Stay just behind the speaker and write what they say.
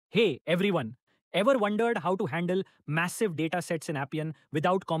Hey everyone, ever wondered how to handle massive data sets in Appian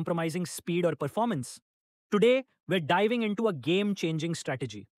without compromising speed or performance? Today, we're diving into a game-changing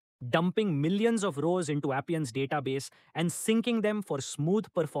strategy, dumping millions of rows into Appian's database and syncing them for smooth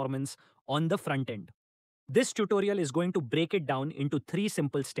performance on the front end. This tutorial is going to break it down into 3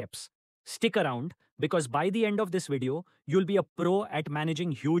 simple steps. Stick around because by the end of this video, you'll be a pro at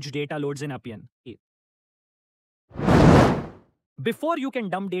managing huge data loads in Appian. Before you can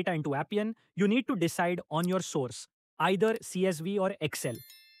dump data into Appian, you need to decide on your source, either CSV or Excel.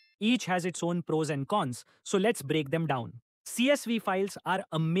 Each has its own pros and cons, so let's break them down. CSV files are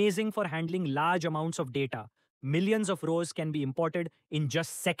amazing for handling large amounts of data. Millions of rows can be imported in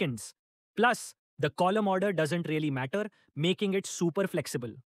just seconds. Plus, the column order doesn't really matter, making it super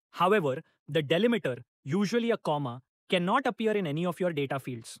flexible. However, the delimiter, usually a comma, cannot appear in any of your data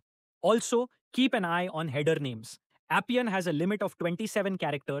fields. Also, keep an eye on header names. Appian has a limit of 27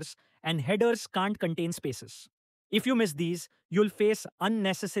 characters, and headers can't contain spaces. If you miss these, you'll face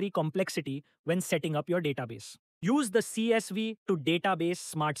unnecessary complexity when setting up your database. Use the CSV to database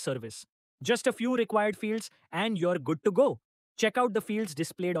smart service. Just a few required fields and you're good to go. Check out the fields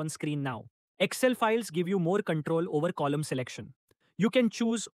displayed on screen now. Excel files give you more control over column selection. You can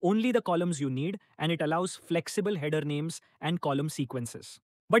choose only the columns you need, and it allows flexible header names and column sequences.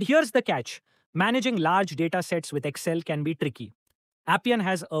 But here's the catch. Managing large data sets with Excel can be tricky. Appian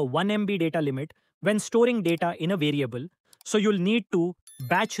has a 1 MB data limit when storing data in a variable, so you'll need to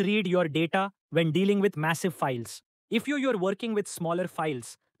batch read your data when dealing with massive files. If you're working with smaller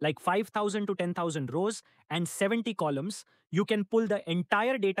files, like 5,000 to 10,000 rows and 70 columns, you can pull the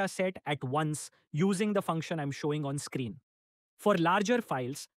entire data set at once using the function I'm showing on screen. For larger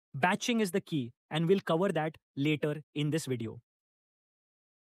files, batching is the key, and we'll cover that later in this video.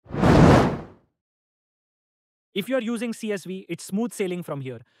 If you're using CSV, it's smooth sailing from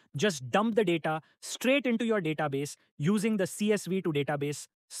here. Just dump the data straight into your database using the CSV to database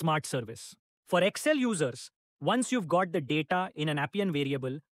smart service. For Excel users, once you've got the data in an Appian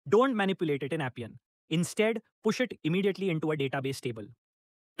variable, don't manipulate it in Appian. Instead, push it immediately into a database table.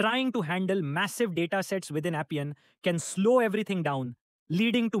 Trying to handle massive data sets within Appian can slow everything down,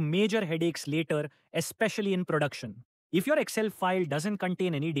 leading to major headaches later, especially in production. If your Excel file doesn't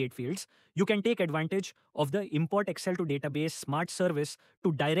contain any date fields, you can take advantage of the Import Excel to Database Smart service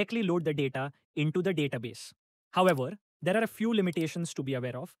to directly load the data into the database. However, there are a few limitations to be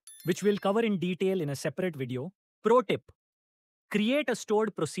aware of, which we'll cover in detail in a separate video. Pro tip: create a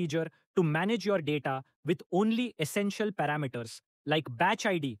stored procedure to manage your data with only essential parameters like batch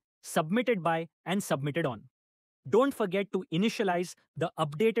ID, submitted by, and submitted on. Don't forget to initialize the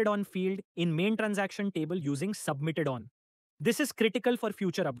updated on field in main transaction table using submitted on. This is critical for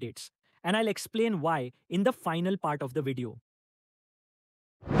future updates, and I'll explain why in the final part of the video.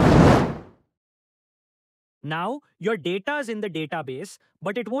 Now, your data is in the database,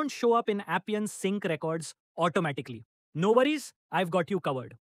 but it won't show up in Appian's sync records automatically. No worries, I've got you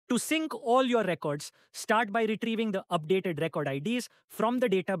covered. To sync all your records, start by retrieving the updated record IDs from the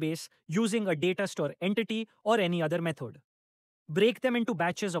database using a data store entity or any other method. Break them into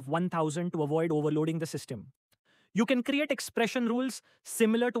batches of 1,000 to avoid overloading the system. You can create expression rules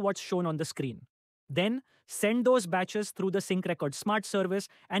similar to what's shown on the screen. Then, send those batches through the Sync Record Smart service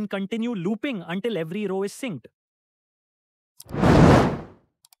and continue looping until every row is synced.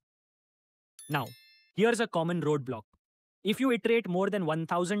 Now, here's a common roadblock. If you iterate more than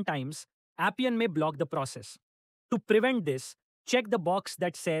 1,000 times, Appian may block the process. To prevent this, check the box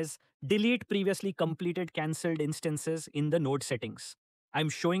that says Delete previously completed cancelled instances in the node settings. I'm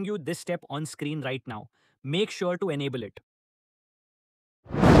showing you this step on screen right now. Make sure to enable it.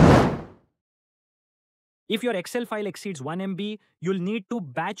 If your Excel file exceeds 1 MB, you'll need to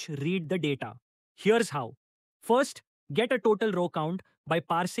batch read the data. Here's how. First, get a total row count by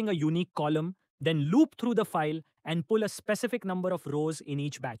parsing a unique column, then loop through the file and pull a specific number of rows in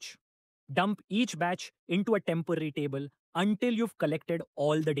each batch. Dump each batch into a temporary table until you've collected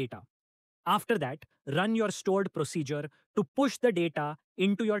all the data. After that, run your stored procedure to push the data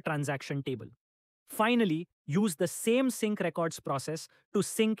into your transaction table. Finally, use the same sync records process to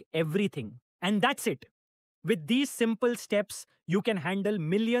sync everything. And that's it. With these simple steps, you can handle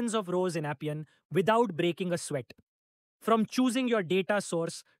millions of rows in Appian without breaking a sweat. From choosing your data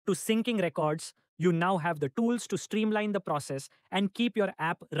source to syncing records, you now have the tools to streamline the process and keep your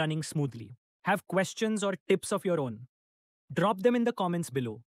app running smoothly. Have questions or tips of your own? Drop them in the comments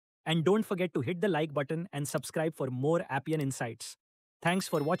below. And don't forget to hit the like button and subscribe for more Appian insights. Thanks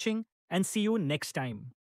for watching and see you next time.